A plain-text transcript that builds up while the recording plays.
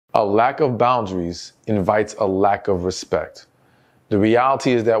A lack of boundaries invites a lack of respect. The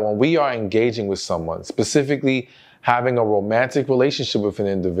reality is that when we are engaging with someone, specifically having a romantic relationship with an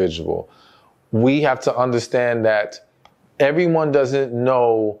individual, we have to understand that everyone doesn't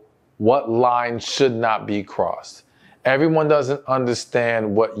know what line should not be crossed. Everyone doesn't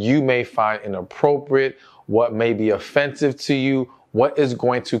understand what you may find inappropriate, what may be offensive to you, what is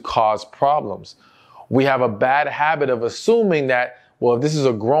going to cause problems. We have a bad habit of assuming that, well, if this is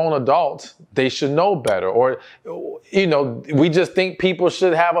a grown adult, they should know better. Or, we just think people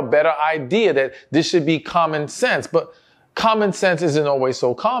should have a better idea that this should be common sense. But common sense isn't always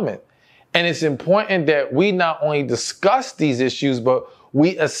so common. And it's important that we not only discuss these issues, but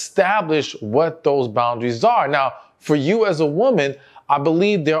we establish what those boundaries are. Now, for you as a woman, I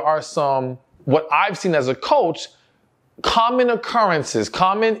believe there are some, what I've seen as a coach, common occurrences,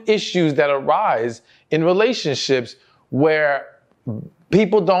 common issues that arise in relationships where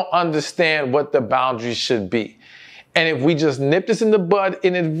people don't understand what the boundaries should be. And if we just nip this in the bud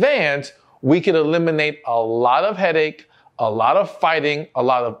in advance, we can eliminate a lot of headache, a lot of fighting, a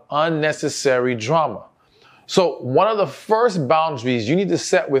lot of unnecessary drama. So one of the first boundaries you need to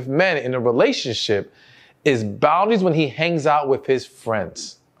set with men in a relationship is boundaries when he hangs out with his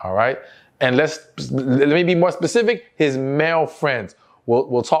friends, all right? And let me be more specific, his male friends.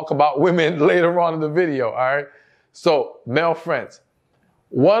 We'll talk about women later on in the video, all right? So male friends.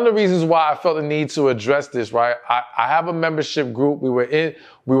 One of the reasons why I felt the need to address this, right? I have a membership group. We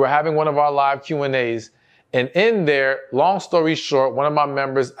were having one of our live Q&As, and in there, long story short, one of my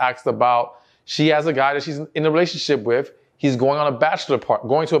members asked about, she has a guy that she's in a relationship with. He's going to a bachelor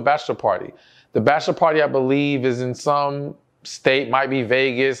party. The bachelor party, I believe, is in some state, might be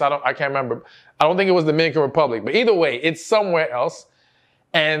Vegas. I can't remember. I don't think it was Dominican Republic, but either way, it's somewhere else.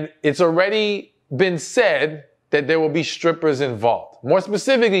 And it's already been said that there will be strippers involved, more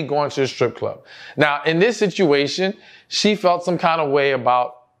specifically going to a strip club. Now, in this situation, she felt some kind of way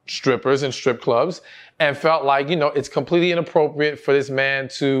about strippers and strip clubs and felt like, it's completely inappropriate for this man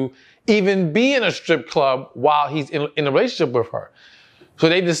to even be in a strip club while he's in a relationship with her. So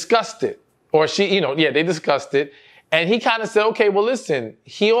they discussed it, or they discussed it. And he kind of said, okay, well, listen,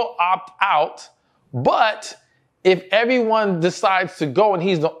 he'll opt out, but if everyone decides to go and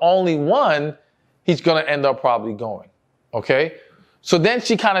he's the only one, he's going to end up probably going. Okay. So then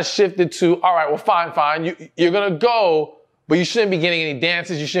she kind of shifted to, all right, well, fine. You're going to go, but you shouldn't be getting any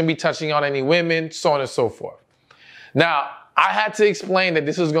dances. You shouldn't be touching on any women, so on and so forth. Now, I had to explain that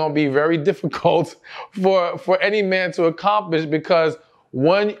this is going to be very difficult for any man to accomplish, because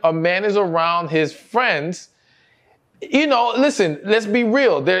when a man is around his friends, listen, let's be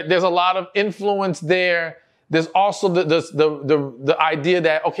real. There's a lot of influence there. There's also the idea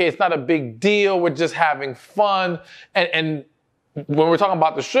that, okay, it's not a big deal. We're just having fun. And when we're talking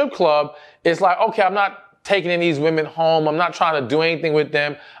about the strip club, it's like, okay, I'm not taking any of these women home. I'm not trying to do anything with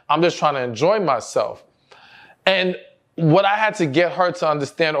them. I'm just trying to enjoy myself. And what I had to get her to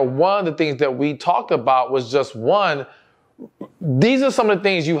understand, or one of the things that we talked about, was just one, these are some of the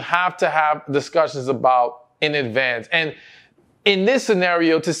things you have to have discussions about in advance. And in this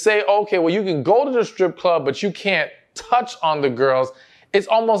scenario, to say, okay, well, you can go to the strip club, but you can't touch on the girls, it's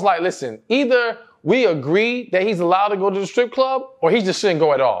almost like, listen, either we agree that he's allowed to go to the strip club, or he just shouldn't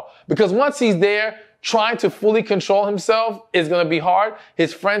go at all. Because once he's there, trying to fully control himself is going to be hard.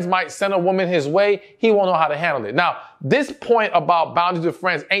 His friends might send a woman his way. He won't know how to handle it. Now, this point about boundaries with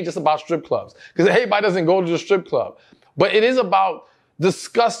friends ain't just about strip clubs, because everybody doesn't go to the strip club. But it is about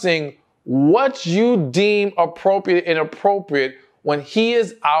discussing what you deem appropriate and inappropriate when he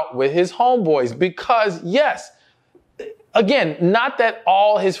is out with his homeboys. Because yes, again, not that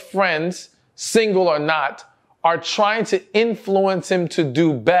all his friends, single or not, are trying to influence him to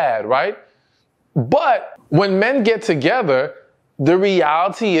do bad, right? But when men get together, the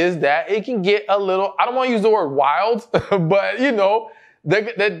reality is that it can get a little, I don't want to use the word wild, but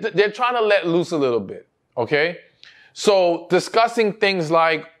they're trying to let loose a little bit, okay? So discussing things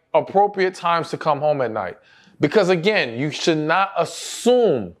like appropriate times to come home at night. Because again, you should not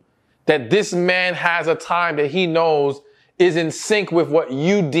assume that this man has a time that he knows is in sync with what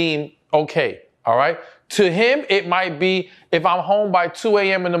you deem okay, all right? To him, it might be, if I'm home by 2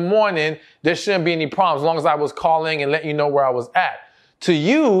 a.m. in the morning, there shouldn't be any problems as long as I was calling and letting you know where I was at. To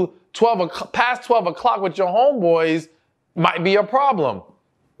you, past 12 o'clock with your homeboys might be a problem.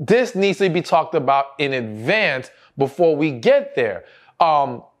 This needs to be talked about in advance before we get there.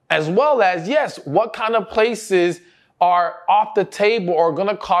 As well as, yes, what kind of places are off the table or going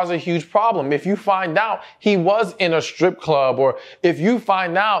to cause a huge problem. If you find out he was in a strip club, or if you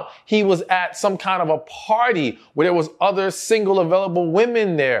find out he was at some kind of a party where there was other single available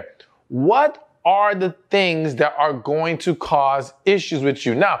women there, what are the things that are going to cause issues with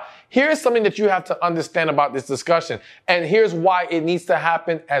you? Now, here's something that you have to understand about this discussion, and here's why it needs to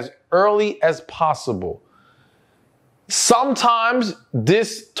happen as early as possible. Sometimes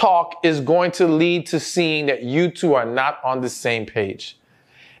this talk is going to lead to seeing that you two are not on the same page.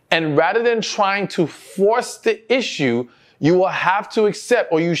 And rather than trying to force the issue, you will have to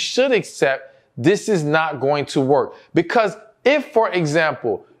accept, or you should accept, this is not going to work. Because if, for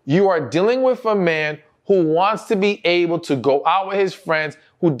example, you are dealing with a man who wants to be able to go out with his friends,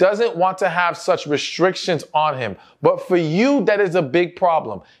 who doesn't want to have such restrictions on him, but for you, that is a big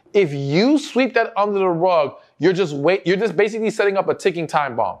problem. If you sweep that under the rug, you're just basically setting up a ticking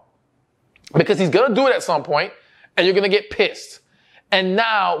time bomb, because he's going to do it at some point and you're going to get pissed. And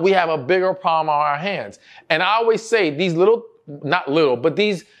now we have a bigger problem on our hands. And I always say these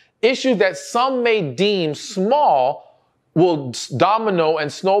these issues that some may deem small will domino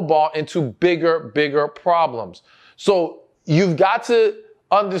and snowball into bigger problems. So you've got to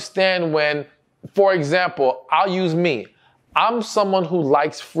understand when, for example, I'll use me. I'm someone who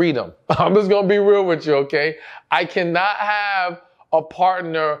likes freedom. I'm just going to be real with you, okay? I cannot have a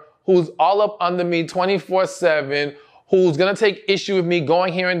partner who's all up under me 24/7, who's going to take issue with me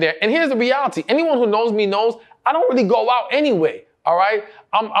going here and there. And here's the reality. Anyone who knows me knows I don't really go out anyway, all right?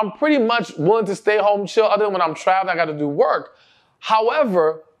 I'm pretty much willing to stay home, chill, other than when I'm traveling, I got to do work.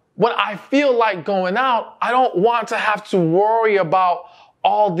 However, when I feel like going out, I don't want to have to worry about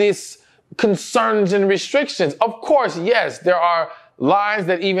all this concerns and restrictions. Of course, yes, there are lines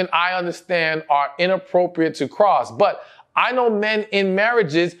that even I understand are inappropriate to cross. But I know men in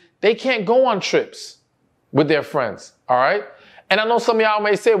marriages, they can't go on trips with their friends, all right? And I know some of y'all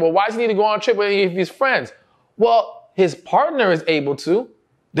may say, well, why does he need to go on a trip with any of his friends? Well, his partner is able to.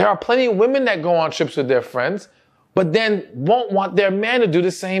 There are plenty of women that go on trips with their friends, but then won't want their man to do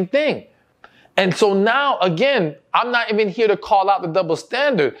the same thing. And so now, again, I'm not even here to call out the double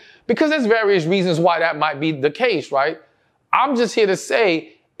standard, because there's various reasons why that might be the case, right? I'm just here to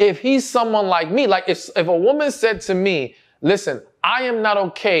say, if he's someone like me, like if a woman said to me, listen, I am not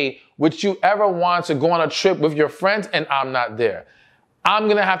okay with you ever wanting to go on a trip with your friends and I'm not there, I'm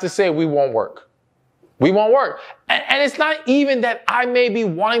going to have to say we won't work. We won't work. And it's not even that I may be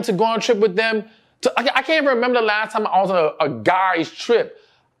wanting to go on a trip with them. I can't even remember the last time I was on a guy's trip.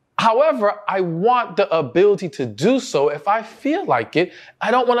 However, I want the ability to do so if I feel like it. I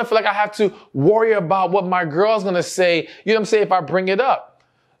don't want to feel like I have to worry about what my girl's going to say, you know what I'm saying, if I bring it up.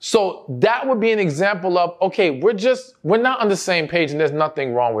 So that would be an example of, okay, we're not on the same page and there's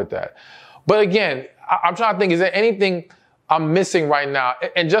nothing wrong with that. But again, I'm trying to think, is there anything I'm missing right now?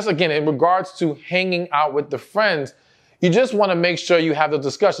 And just again, in regards to hanging out with the friends, you just want to make sure you have those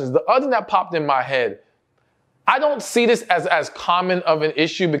discussions. The other thing that popped in my head, I don't see this as common of an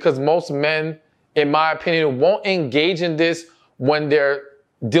issue, because most men, in my opinion, won't engage in this when they're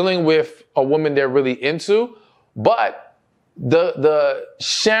dealing with a woman they're really into. But the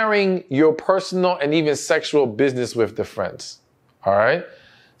sharing your personal and even sexual business with the friends, all right?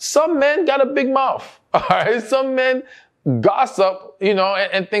 Some men got a big mouth, all right? Some men gossip,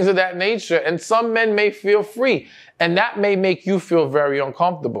 and things of that nature. And some men may feel free, and that may make you feel very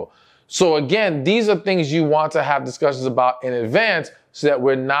uncomfortable. So again, these are things you want to have discussions about in advance so that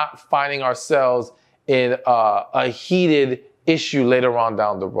we're not finding ourselves in a heated issue later on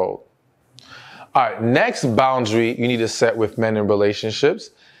down the road. All right, next boundary you need to set with men in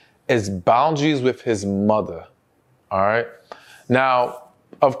relationships is boundaries with his mother. All right. Now,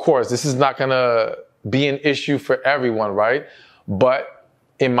 of course, this is not going to be an issue for everyone, right? But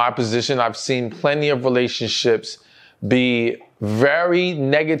in my position, I've seen plenty of relationships be very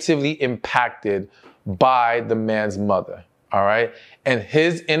negatively impacted by the man's mother, all right? And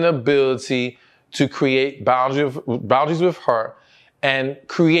his inability to create boundaries with her and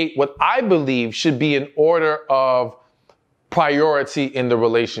create what I believe should be an order of priority in the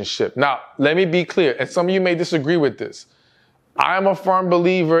relationship. Now, let me be clear, and some of you may disagree with this. I am a firm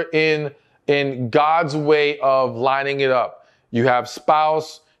believer in God's way of lining it up. You have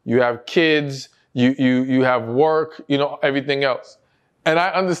spouse, you have kids, you have work, everything else. And I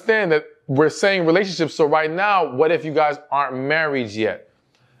understand that we're saying relationships. So right now, what if you guys aren't married yet?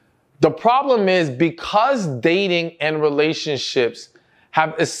 The problem is, because dating and relationships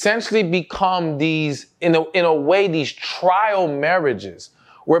have essentially become these, in a way, these trial marriages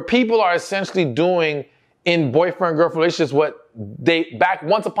where people are essentially doing in boyfriend-girlfriend relationships what they, back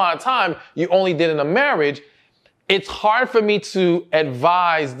once upon a time, you only did in a marriage. it's hard for me to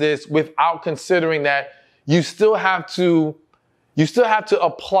advise this without considering that you still have to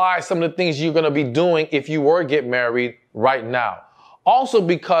apply some of the things you're going to be doing if you were to get married right now. Also,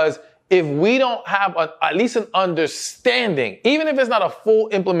 because if we don't have at least an understanding, even if it's not a full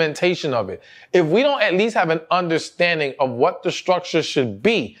implementation of it, if we don't at least have an understanding of what the structure should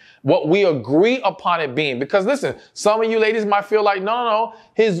be, what we agree upon it being, because listen, some of you ladies might feel like, no,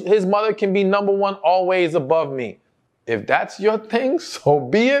 his mother can be number one always above me. If that's your thing, so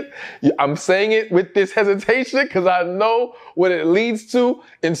be it. I'm saying it with this hesitation because I know what it leads to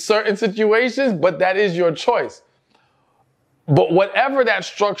in certain situations, but that is your choice. But whatever that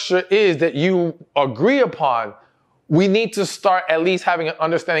structure is that you agree upon, we need to start at least having an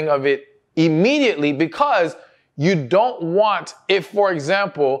understanding of it immediately, because you don't want, if, for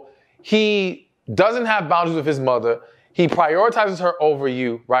example, he doesn't have boundaries with his mother, he prioritizes her over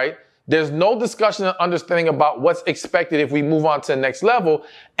you, right? There's no discussion and understanding about what's expected if we move on to the next level.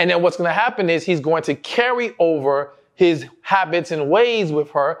 And then what's going to happen is he's going to carry over his habits and ways with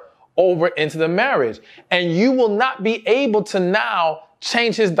her over into the marriage. And you will not be able to now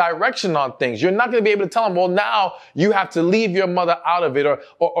change his direction on things. You're not going to be able to tell him, well, now you have to leave your mother out of it.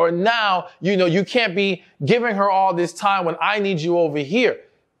 Or now, you can't be giving her all this time when I need you over here.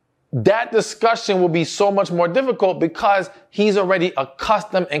 That discussion will be so much more difficult because he's already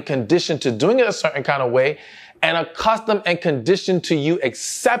accustomed and conditioned to doing it a certain kind of way, and accustomed and conditioned to you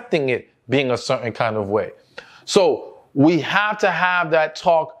accepting it being a certain kind of way. So we have to have that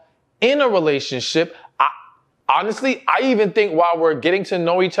talk in a relationship. Honestly, I even think while we're getting to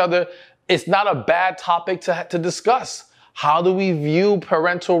know each other, it's not a bad topic to discuss. How do we view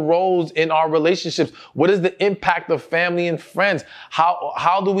parental roles in our relationships? What is the impact of family and friends?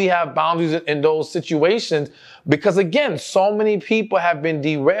 How do we have boundaries in those situations? Because again, so many people have been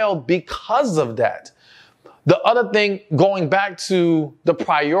derailed because of that. The other thing, going back to the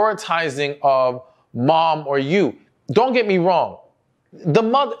prioritizing of mom or you, don't get me wrong. The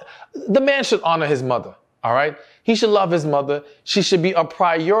man should honor his mother, all right? He should love his mother. She should be a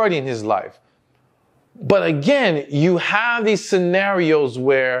priority in his life. But again, you have these scenarios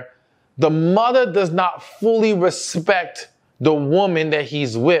where the mother does not fully respect the woman that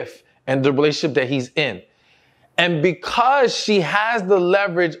he's with and the relationship that he's in. And because she has the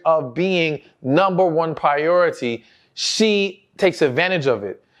leverage of being number one priority, she takes advantage of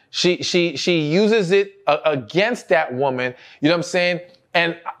it. She uses it against that woman. You know what I'm saying?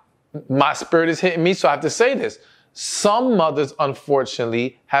 And my spirit is hitting me, so I have to say this. Some mothers,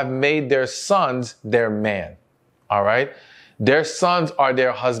 unfortunately, have made their sons their man, all right? Their sons are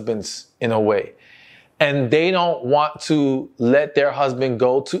their husbands in a way. And they don't want to let their husband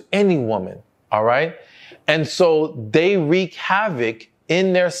go to any woman, all right? And so they wreak havoc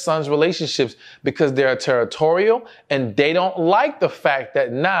in their sons' relationships because they're territorial and they don't like the fact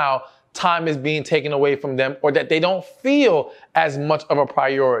that now time is being taken away from them, or that they don't feel as much of a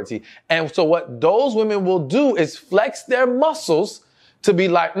priority. And so what those women will do is flex their muscles to be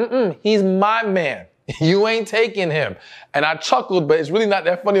like, he's my man. You ain't taking him. And I chuckled, but it's really not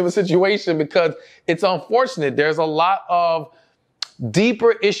that funny of a situation because it's unfortunate. There's a lot of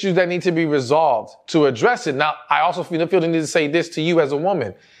deeper issues that need to be resolved to address it. Now, I also feel the need to say this to you as a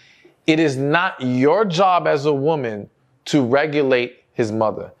woman. It is not your job as a woman to regulate his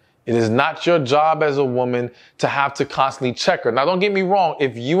mother. It is not your job as a woman to have to constantly check her. Now, don't get me wrong.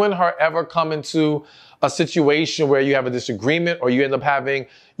 If you and her ever come into a situation where you have a disagreement or you end up having,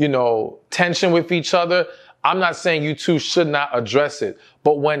 tension with each other, I'm not saying you two should not address it.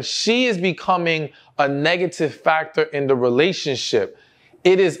 But when she is becoming a negative factor in the relationship,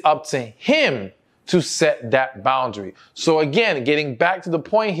 it is up to him to set that boundary. So again, getting back to the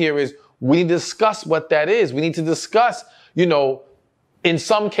point here is we need to discuss what that is. We need to discuss, in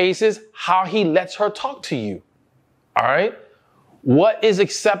some cases, how he lets her talk to you. All right? What is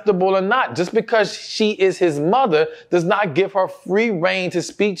acceptable or not? Just because she is his mother does not give her free reign to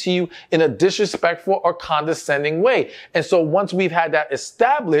speak to you in a disrespectful or condescending way. And so once we've had that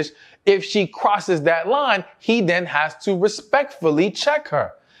established, if she crosses that line, he then has to respectfully check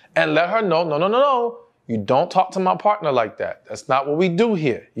her and let her know, no. You don't talk to my partner like that. That's not what we do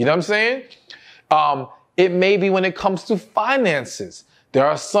here. You know what I'm saying? It may be when it comes to finances. There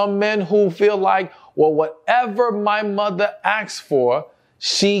are some men who feel like, well, whatever my mother asks for,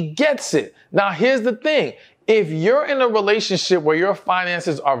 she gets it. Now, here's the thing. If you're in a relationship where your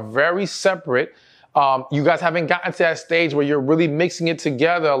finances are very separate, you guys haven't gotten to that stage where you're really mixing it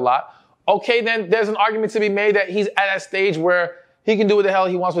together a lot, okay, then there's an argument to be made that he's at that stage where he can do what the hell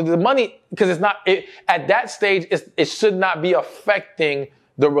he wants with the money, because at that stage, it should not be affecting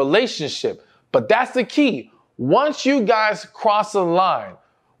the relationship. But that's the key. once you guys cross a line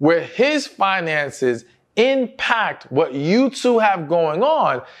where his finances impact what you two have going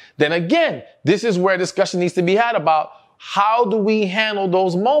on, then again, this is where discussion needs to be had about how do we handle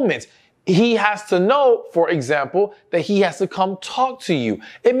those moments. He has to know, for example, that he has to come talk to you.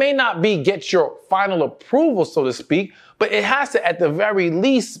 It may not be get your final approval, so to speak, but it has to, at the very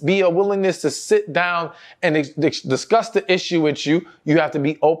least, be a willingness to sit down and discuss the issue with you. You have to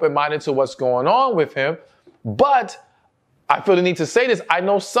be open-minded to what's going on with him. But I feel the need to say this. I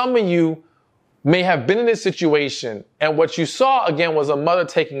know some of you may have been in this situation, and what you saw, again, was a mother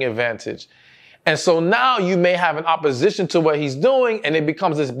taking advantage. And so now you may have an opposition to what he's doing, and it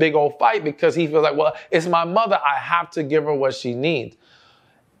becomes this big old fight because he feels like, well, it's my mother. I have to give her what she needs.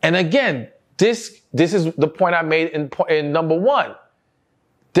 And again, this is the point I made in number one.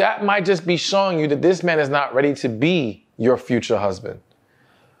 That might just be showing you that this man is not ready to be your future husband.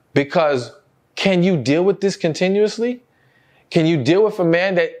 Because can you deal with this continuously? Can you deal with a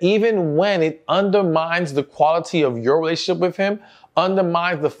man that even when it undermines the quality of your relationship with him,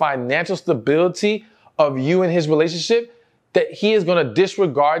 undermines the financial stability of you and his relationship, that he is going to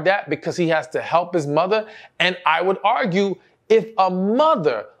disregard that because he has to help his mother? And I would argue, if a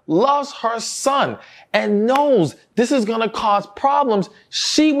mother loves her son and knows this is going to cause problems,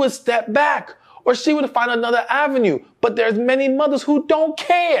 she would step back or she would find another avenue. But there's many mothers who don't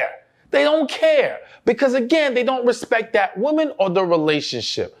care. They don't care because, again, they don't respect that woman or the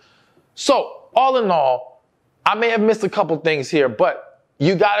relationship. So all in all, I may have missed a couple things here, but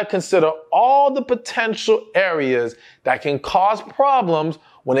you got to consider all the potential areas that can cause problems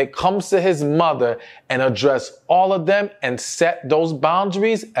when it comes to his mother and address all of them and set those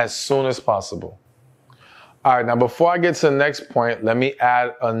boundaries as soon as possible. All right, now before I get to the next point, let me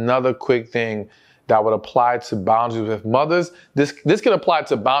add another quick thing that would apply to boundaries with mothers. This could apply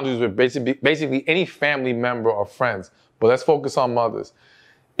to boundaries with basically any family member or friends, but let's focus on mothers.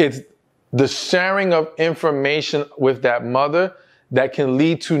 It's the sharing of information with that mother that can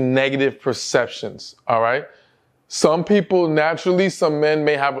lead to negative perceptions, all right? Some people naturally, some men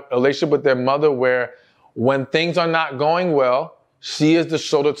may have a relationship with their mother where when things are not going well, she is the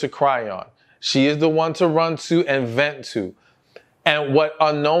shoulder to cry on. She is the one to run to and vent to. And what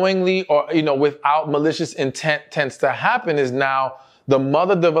unknowingly or, without malicious intent tends to happen is now the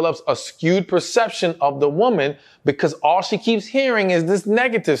mother develops a skewed perception of the woman because all she keeps hearing is this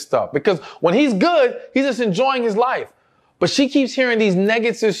negative stuff. Because when he's good, he's just enjoying his life. But she keeps hearing these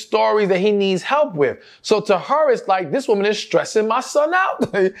negative stories that he needs help with. So to her, it's like, this woman is stressing my son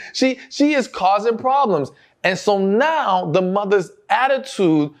out. She is causing problems. And so now the mother's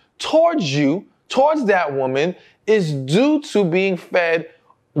attitude towards you, towards that woman, is due to being fed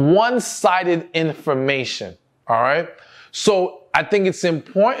one-sided information. All right. So I think it's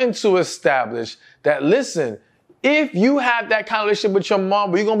important to establish that, listen, if you have that kind of relationship with your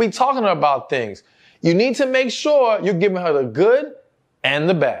mom where you're going to be talking about things, you need to make sure you're giving her the good and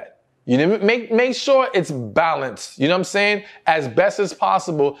the bad. You need to make sure it's balanced. You know what I'm saying? As best as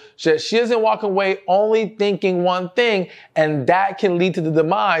possible, so that she doesn't walk away only thinking one thing, and that can lead to the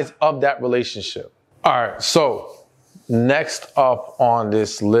demise of that relationship. All right, so next up on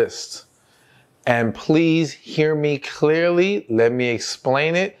this list, and please hear me clearly, let me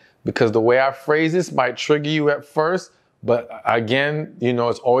explain it, because the way I phrase this might trigger you at first, but again,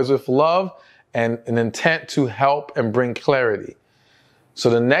 it's always with love and an intent to help and bring clarity. So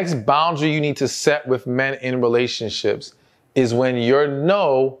the next boundary you need to set with men in relationships is when your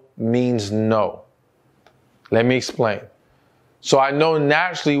no means no. Let me explain. So I know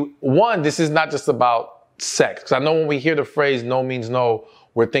naturally, one, this is not just about sex, because I know when we hear the phrase no means no,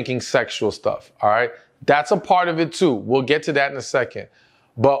 we're thinking sexual stuff, all right? That's a part of it too. We'll get to that in a second.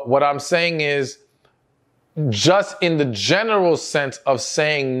 But what I'm saying is, just in the general sense of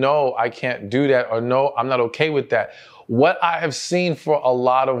saying, no, I can't do that, or no, I'm not okay with that. What I have seen for a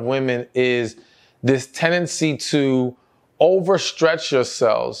lot of women is this tendency to overstretch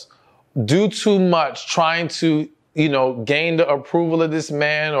yourselves, do too much, trying to, gain the approval of this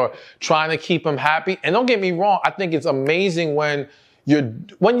man or trying to keep him happy. And don't get me wrong, I think it's amazing when you're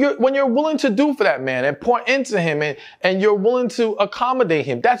willing to do for that man and pour into him and you're willing to accommodate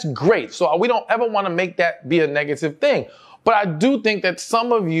him. That's great. So we don't ever want to make that be a negative thing. But I do think that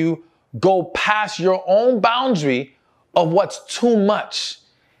some of you go past your own boundary of what's too much.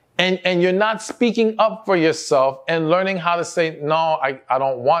 And you're not speaking up for yourself and learning how to say, no, I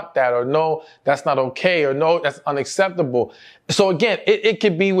don't want that, or no, that's not okay, or no, that's unacceptable. So again, it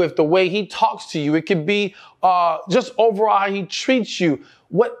could be with the way he talks to you. It could be just overall how he treats you.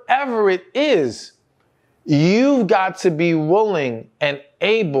 Whatever it is, You've got to be willing and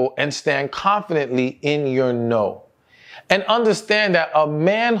able and stand confidently in your no. And understand that a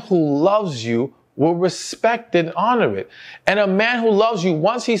man who loves you will respect and honor it. And a man who loves you,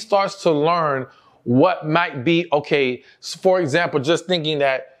 once he starts to learn what might be, okay, for example, just thinking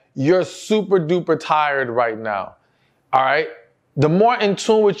that you're super duper tired right now. All right. The more in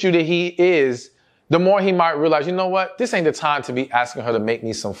tune with you that he is, the more he might realize, you know what? This ain't the time to be asking her to make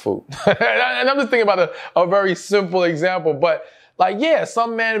me some food. And I'm just thinking about a very simple example, but like, yeah,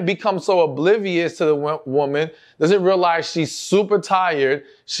 some man becomes so oblivious to the woman, doesn't realize she's super tired,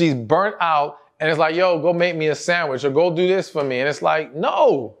 she's burnt out, and it's like, yo, go make me a sandwich or go do this for me. And it's like,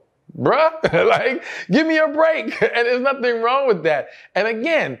 no, bruh, like, give me a break. And there's nothing wrong with that. And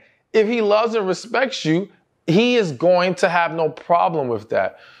again, if he loves and respects you, he is going to have no problem with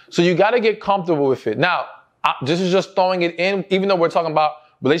that. So you got to get comfortable with it. Now, this is just throwing it in, even though we're talking about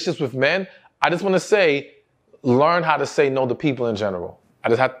relationships with men, I just want to say, learn how to say no to people in general. I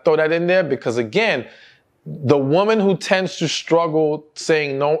just have to throw that in there because, again, the woman who tends to struggle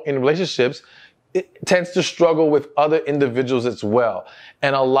saying no in relationships, it tends to struggle with other individuals as well.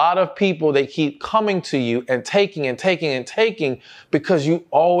 And a lot of people, they keep coming to you and taking and taking and taking because you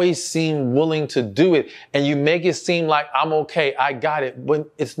always seem willing to do it. And you make it seem like, I'm okay, I got it. When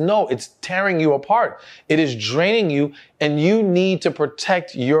it's no, it's tearing you apart. It is draining you, and you need to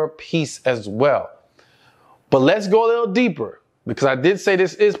protect your peace as well. But let's go a little deeper, because I did say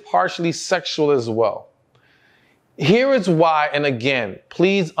this is partially sexual as well. Here is why, and again,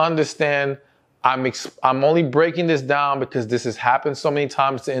 please understand, I'm only breaking this down because this has happened so many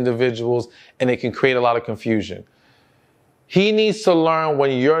times to individuals and it can create a lot of confusion. He needs to learn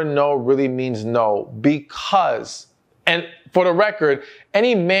when your no really means no, because, and for the record,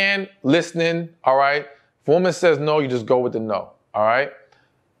 any man listening, all right, if a woman says no, you just go with the no, all right?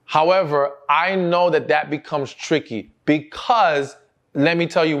 However, I know that becomes tricky because, let me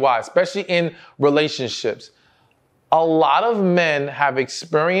tell you why, especially in relationships. A lot of men have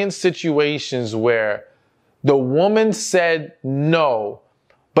experienced situations where the woman said no,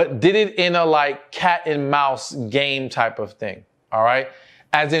 but did it in a like cat and mouse game type of thing. All right.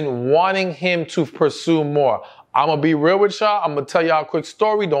 As in wanting him to pursue more. I'm going to be real with y'all. I'm going to tell y'all a quick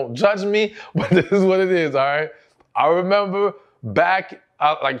story. Don't judge me, but this is what it is. All right. I remember back,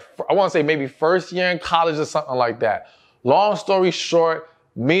 I want to say maybe first year in college or something like that. Long story short,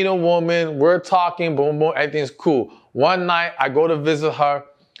 meet a woman. We're talking, boom, boom. Everything's cool. One night, I go to visit her.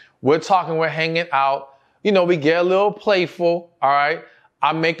 We're talking, we're hanging out. You know, we get a little playful, all right?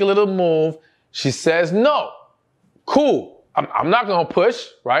 I make a little move. She says no. Cool. I'm not going to push,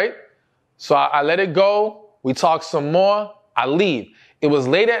 right? So I let it go. We talk some more. I leave. It was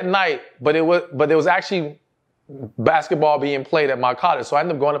late at night, but there was actually basketball being played at my college. So I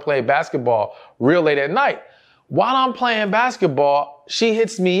ended up going to play basketball real late at night. While I'm playing basketball, she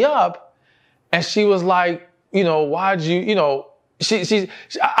hits me up and she was like, you know, why'd you, you know,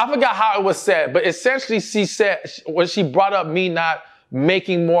 I forgot how it was said, but essentially she said, when she brought up me not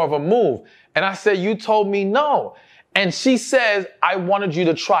making more of a move. And I said, you told me no. And she says, I wanted you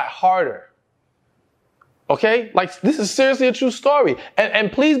to try harder. Okay? Like, this is seriously a true story. And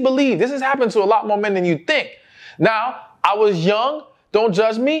please believe, this has happened to a lot more men than you think. Now, I was young. Don't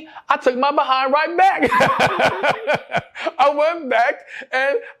judge me. I took my behind right back. I went back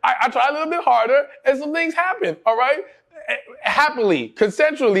and I tried a little bit harder and some things happened. All right. Happily,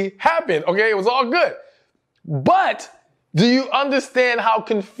 consensually happened. Okay. It was all good. But do you understand how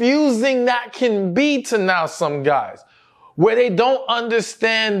confusing that can be to now some guys where they don't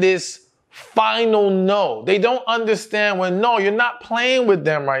understand this final no? They don't understand when no, you're not playing with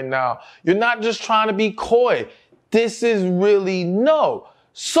them right now. You're not just trying to be coy. This is really no.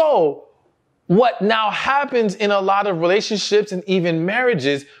 So what now happens in a lot of relationships and even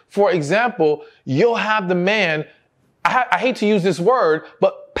marriages, for example, you'll have the man, I hate to use this word,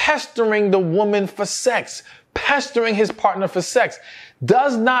 but pestering the woman for sex, pestering his partner for sex,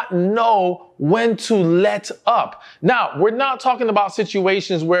 does not know when to let up. Now, we're not talking about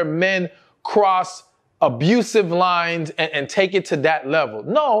situations where men cross abusive lines and take it to that level.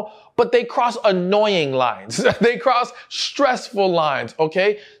 No, but they cross annoying lines. They cross stressful lines,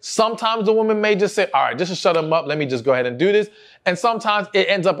 okay? Sometimes the woman may just say, all right, just to shut him up, let me just go ahead and do this. And sometimes it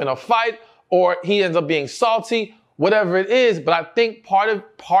ends up in a fight or he ends up being salty, whatever it is. But I think part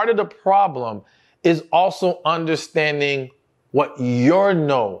of the problem is also understanding what your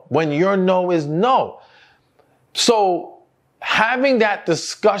no, when your no is no. So having that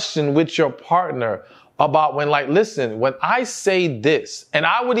discussion with your partner about when, like, listen, when I say this, and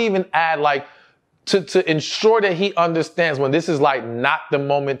I would even add, like, to ensure that he understands when this is, like, not the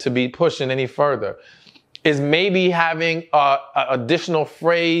moment to be pushing any further. is maybe having an additional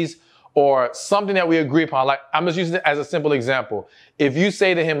phrase or something that we agree upon. Like, I'm just using it as a simple example. If you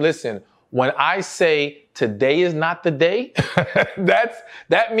say to him, listen, when I say today is not the day,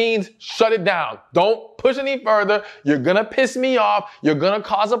 that means shut it down. Don't push any further. You're going to piss me off. You're going to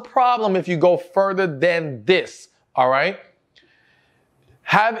cause a problem if you go further than this. All right?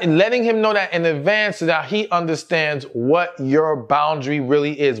 Letting him know that in advance so that he understands what your boundary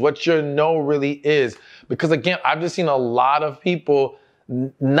really is, what your no really is. Because again, I've just seen a lot of people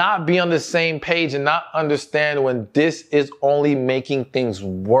not be on the same page and not understand when this is only making things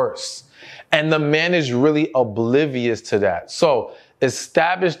worse. And the man is really oblivious to that. So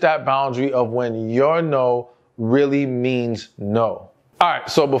establish that boundary of when your no really means no. All right,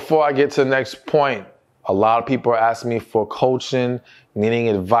 so before I get to the next point, a lot of people are asking me for coaching, needing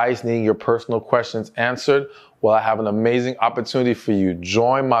advice, needing your personal questions answered. Well, I have an amazing opportunity for you.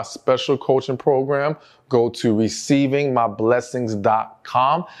 Join my special coaching program. Go to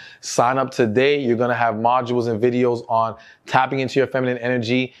receivingmyblessings.com. Sign up today. You're going to have modules and videos on tapping into your feminine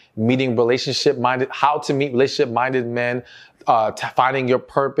energy, meeting how to meet relationship-minded men, finding your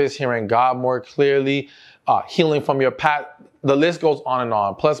purpose, hearing God more clearly, healing from your past. The list goes on and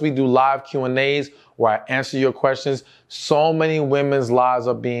on. Plus, we do live Q&As where I answer your questions. So many women's lives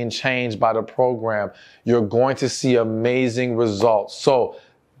are being changed by the program. You're going to see amazing results. So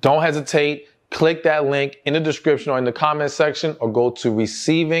don't hesitate. Click that link in the description or in the comment section, or go to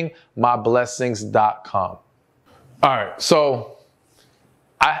receivingmyblessings.com. All right, so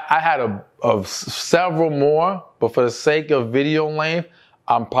I had several more, but for the sake of video length,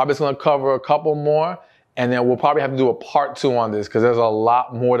 I'm probably going to cover a couple more. And then we'll probably have to do a part 2 on this because there's a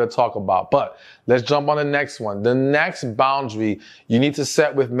lot more to talk about. But let's jump on the next one. The next boundary you need to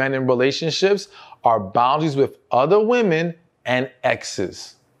set with men in relationships are boundaries with other women and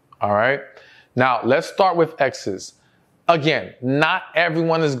exes. All right. Now, let's start with exes. Again, not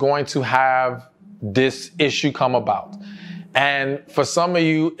everyone is going to have this issue come about. And for some of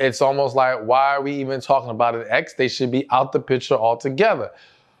you, it's almost like, why are we even talking about an ex? They should be out the picture altogether.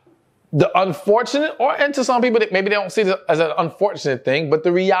 The unfortunate, and to some people, maybe they don't see it as an unfortunate thing, but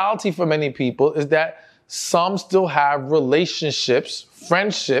the reality for many people is that some still have relationships,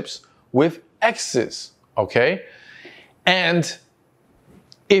 friendships with exes, okay? And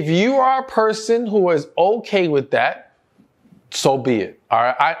if you are a person who is okay with that, so be it, all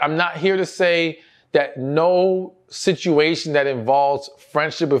right? I'm not here to say that no situation that involves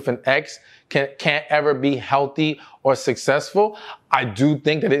friendship with an ex can't ever be healthy or successful. I do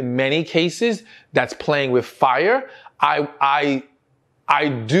think that in many cases, that's playing with fire. I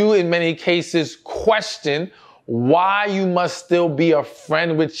do in many cases question why you must still be a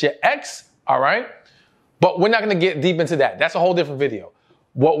friend with your ex, all right? But we're not gonna get deep into that. That's a whole different video.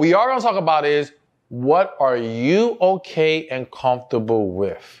 What we are gonna talk about is, what are you okay and comfortable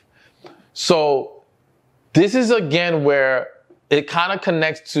with? So this is again where it kind of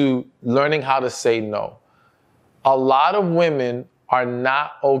connects to learning how to say no. A lot of women are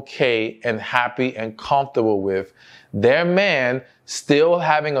not okay and happy and comfortable with their man still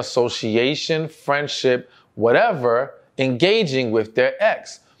having association, friendship, whatever, engaging with their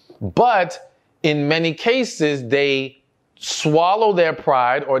ex. But in many cases, they swallow their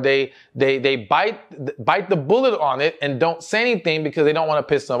pride, or they bite the bullet on it and don't say anything because they don't want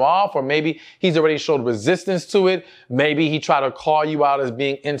to piss them off, or maybe he's already showed resistance to it. Maybe he tried to call you out as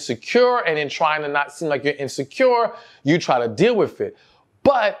being insecure, and in trying to not seem like you're insecure, you try to deal with it.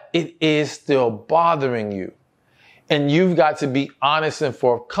 But it is still bothering you. And you've got to be honest and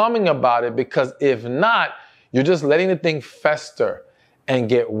forthcoming about it, because if not, you're just letting the thing fester and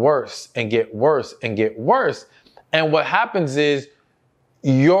get worse and get worse and get worse. And what happens is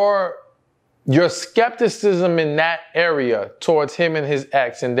your skepticism in that area towards him and his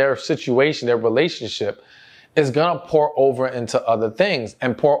ex and their situation, their relationship, is going to pour over into other things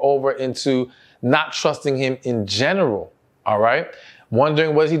and pour over into not trusting him in general. All right.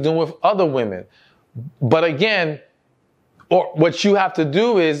 Wondering what is he doing with other women. But again, or what you have to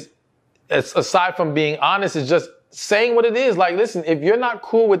do is, aside from being honest, is just saying what it is. Like, listen, if you're not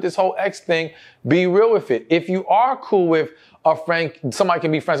cool with this whole ex thing, be real with it. If you are cool with a friend, somebody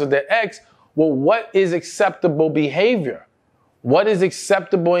can be friends with their ex, well, what is acceptable behavior? What is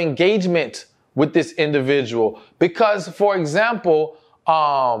acceptable engagement with this individual? Because, for example,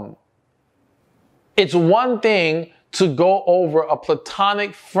 it's one thing to go over a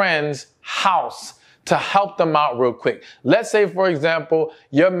platonic friend's house to help them out real quick. Let's say, for example,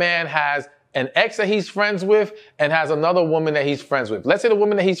 your man has an ex that he's friends with and has another woman that he's friends with. Let's say the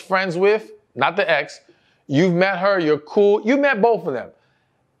woman that he's friends with, not the ex, you've met her, you're cool, you met both of them.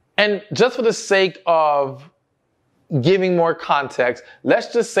 And just for the sake of giving more context,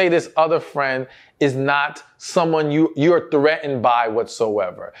 let's just say this other friend is not someone you're threatened by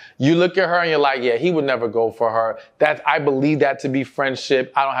whatsoever. You look at her and you're like, yeah, he would never go for her. I believe that to be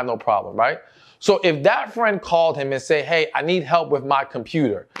friendship. I don't have no problem, right? So if that friend called him and say, hey, I need help with my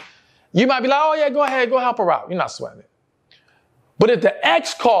computer, you might be like, oh yeah, go ahead, go help her out. You're not sweating it. But if the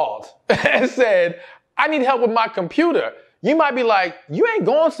ex called and said, I need help with my computer, you might be like, you ain't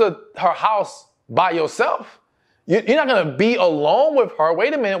going to her house by yourself. You're not going to be alone with her.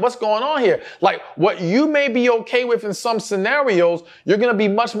 Wait a minute, what's going on here? Like, what you may be okay with in some scenarios, you're going to be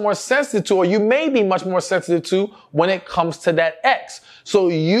much more sensitive to, or you may be much more sensitive to when it comes to that ex. So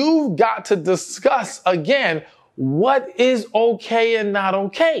you've got to discuss, again, what is okay and not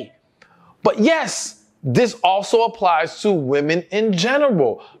okay. But yes, this also applies to women in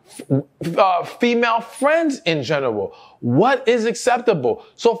general, female friends in general. What is acceptable?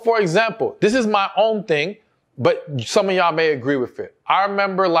 So, for example, this is my own thing, but some of y'all may agree with it. I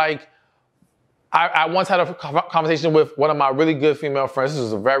remember, like, I once had a conversation with one of my really good female friends. This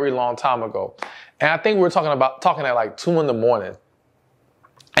was a very long time ago. And I think we were talking at like 2 a.m.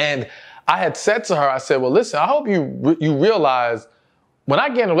 And I had said to her, I said, well, listen, I hope you realize when I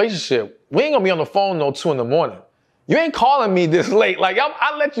get in a relationship, we ain't gonna be on the phone no 2 a.m. You ain't calling me this late. Like,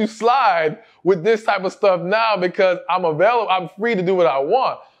 I let you slide with this type of stuff now because I'm available. I'm free to do what I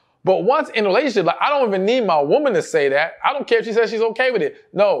want. But once in a relationship, like, I don't even need my woman to say that. I don't care if she says she's okay with it.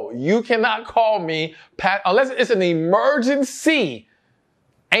 No, you cannot call me unless it's an emergency.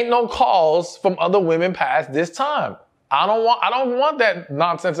 Ain't no calls from other women past this time. I don't want that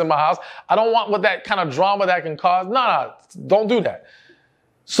nonsense in my house. I don't want what that kind of drama that can cause. Nah, don't do that.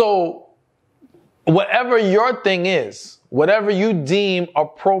 So whatever your thing is, whatever you deem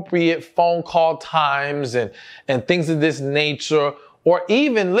appropriate phone call times and things of this nature, or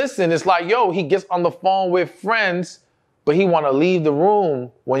even, listen, it's like, yo, he gets on the phone with friends, but he want to leave the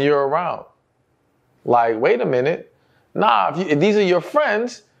room when you're around. Like, wait a minute. Nah, if these are your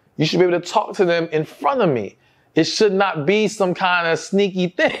friends, you should be able to talk to them in front of me. It should not be some kind of sneaky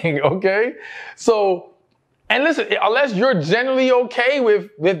thing, okay? So, and listen, unless you're generally okay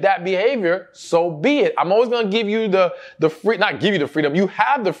with that behavior, so be it. I'm always going to give you not give you the freedom. You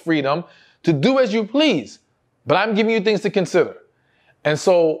have the freedom to do as you please, but I'm giving you things to consider. And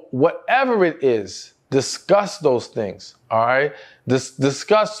so whatever it is, discuss those things, all right?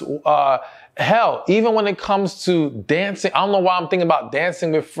 Discuss, hell, even when it comes to dancing. I don't know why I'm thinking about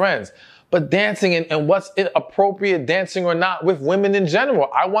dancing with friends, but dancing and what's inappropriate dancing or not with women in general.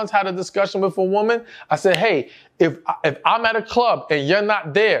 I once had a discussion with a woman. I said, hey, if I'm at a club and you're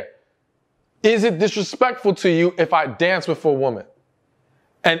not there, is it disrespectful to you if I dance with a woman?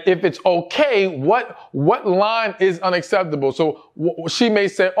 And if it's okay, what line is unacceptable? So she may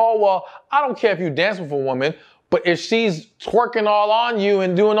say, oh, well, I don't care if you dance with a woman, but if she's twerking all on you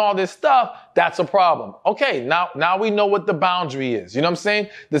and doing all this stuff, that's a problem. Okay, now we know what the boundary is. You know what I'm saying?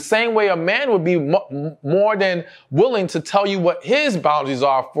 The same way a man would be more than willing to tell you what his boundaries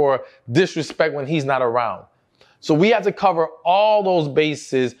are for disrespect when he's not around. So we have to cover all those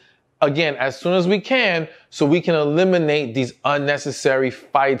bases, again, as soon as we can, so we can eliminate these unnecessary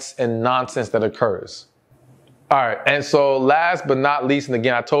fights and nonsense that occurs. All right, and so last but not least, and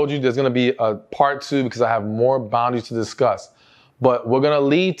again, I told you there's gonna be a part 2 because I have more boundaries to discuss, but we're gonna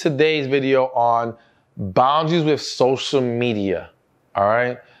leave today's video on boundaries with social media, all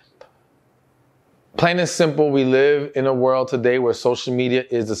right? Plain and simple, we live in a world today where social media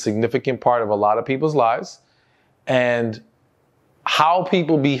is a significant part of a lot of people's lives, and how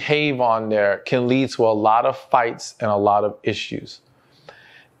people behave on there can lead to a lot of fights and a lot of issues.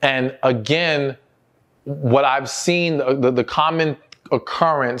 And again, what I've seen, the common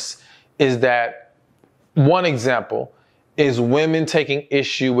occurrence is that one example is women taking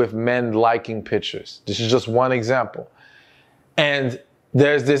issue with men liking pictures. This is just one example. And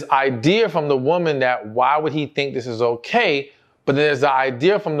there's this idea from the woman that why would he think this is okay? But there's the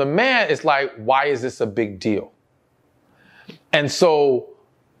idea from the man, it's like, why is this a big deal? And so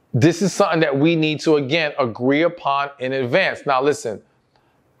this is something that we need to, again, agree upon in advance. Now, listen,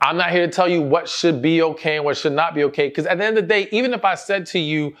 I'm not here to tell you what should be okay and what should not be okay. Because at the end of the day, even if I said to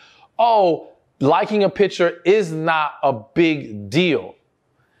you, oh, liking a picture is not a big deal.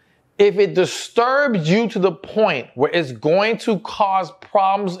 If it disturbs you to the point where it's going to cause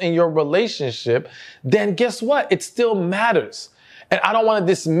problems in your relationship, then guess what? It still matters. And I don't want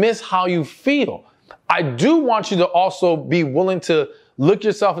to dismiss how you feel. I do want you to also be willing to look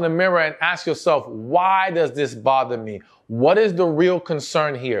yourself in the mirror and ask yourself, why does this bother me? What is the real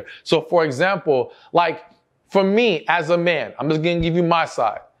concern here? So for example, like for me as a man, I'm just going to give you my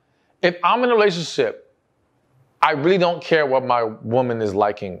side. if I'm in a relationship, I really don't care what my woman is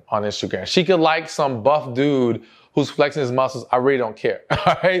liking on Instagram. She could like some buff dude who's flexing his muscles. I really don't care,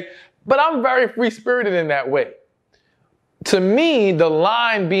 all right? But I'm very free-spirited in that way. To me, the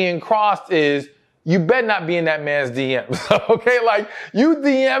line being crossed is you better not be in that man's DMs, okay? Like, you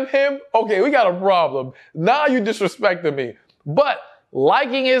DM him, okay, we got a problem. Now you disrespecting me. But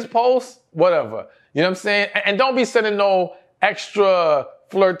liking his posts, whatever. You know what I'm saying? And don't be sending no extra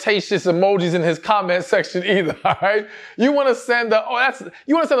flirtatious emojis in his comment section either, all right? You want to send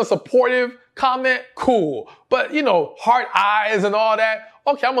a supportive comment? Cool. But, you know, heart eyes and all that,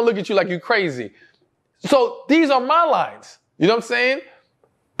 okay, I'm going to look at you like you crazy. So these are my lines. You know what I'm saying?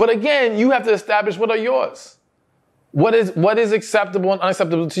 But again, you have to establish what are yours. What is acceptable and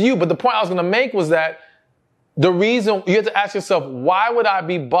unacceptable to you? But the point I was going to make was that the reason you have to ask yourself, why would I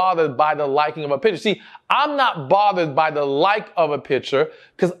be bothered by the liking of a picture? See, I'm not bothered by the like of a picture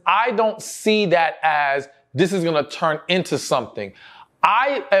because I don't see that as this is going to turn into something.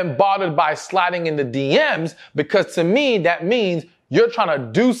 I am bothered by sliding in the DMs because to me, that means you're trying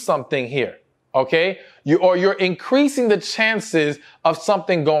to do something here. Okay? You're increasing the chances of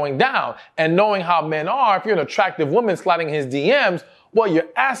something going down. And knowing how men are, if you're an attractive woman sliding his DMs, well, you're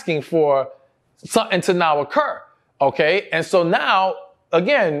asking for something to now occur. Okay? And so now,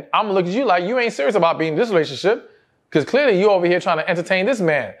 again, I'm gonna look at you like you ain't serious about being in this relationship because clearly you over here trying to entertain this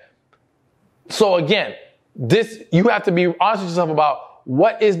man. So again, you have to be honest with yourself about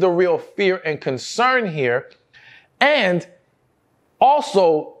what is the real fear and concern here. And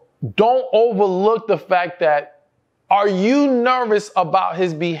also, don't overlook the fact that are you nervous about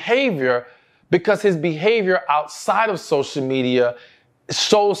his behavior because his behavior outside of social media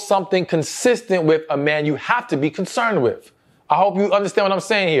shows something consistent with a man you have to be concerned with. I hope you understand what I'm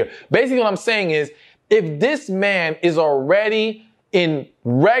saying here. Basically what I'm saying is if this man is already in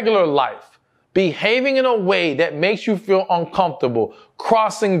regular life behaving in a way that makes you feel uncomfortable,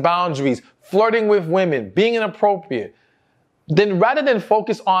 crossing boundaries, flirting with women, being inappropriate, then rather than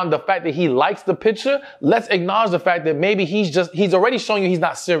focus on the fact that he likes the picture, let's acknowledge the fact that maybe he's already showing you he's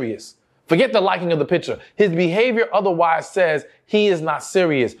not serious. Forget the liking of the picture. His behavior otherwise says he is not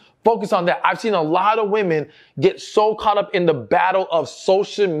serious. Focus on that. I've seen a lot of women get so caught up in the battle of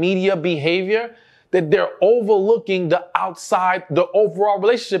social media behavior that they're overlooking the overall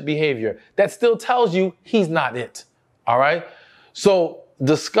relationship behavior. That still tells you he's not it. All right? So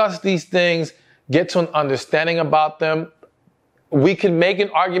discuss these things, get to an understanding about them. We can make an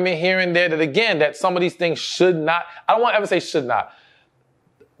argument here and there that, again, that some of these things should not, I don't want to ever say should not,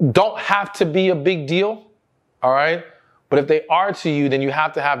 don't have to be a big deal, all right? But if they are to you, then you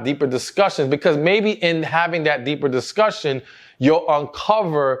have to have deeper discussions because maybe in having that deeper discussion, you'll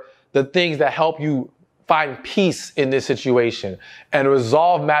uncover the things that help you find peace in this situation and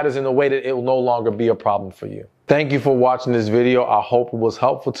resolve matters in a way that it will no longer be a problem for you. Thank you for watching this video. I hope it was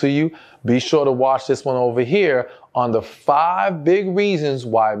helpful to you. Be sure to watch this one over here on the 5 big reasons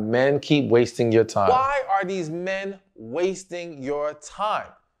why men keep wasting your time. Why are these men wasting your time?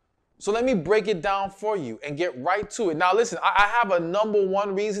 So let me break it down for you and get right to it. Now listen, I have a number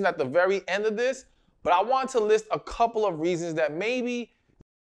 1 reason at the very end of this, but I want to list a couple of reasons that maybe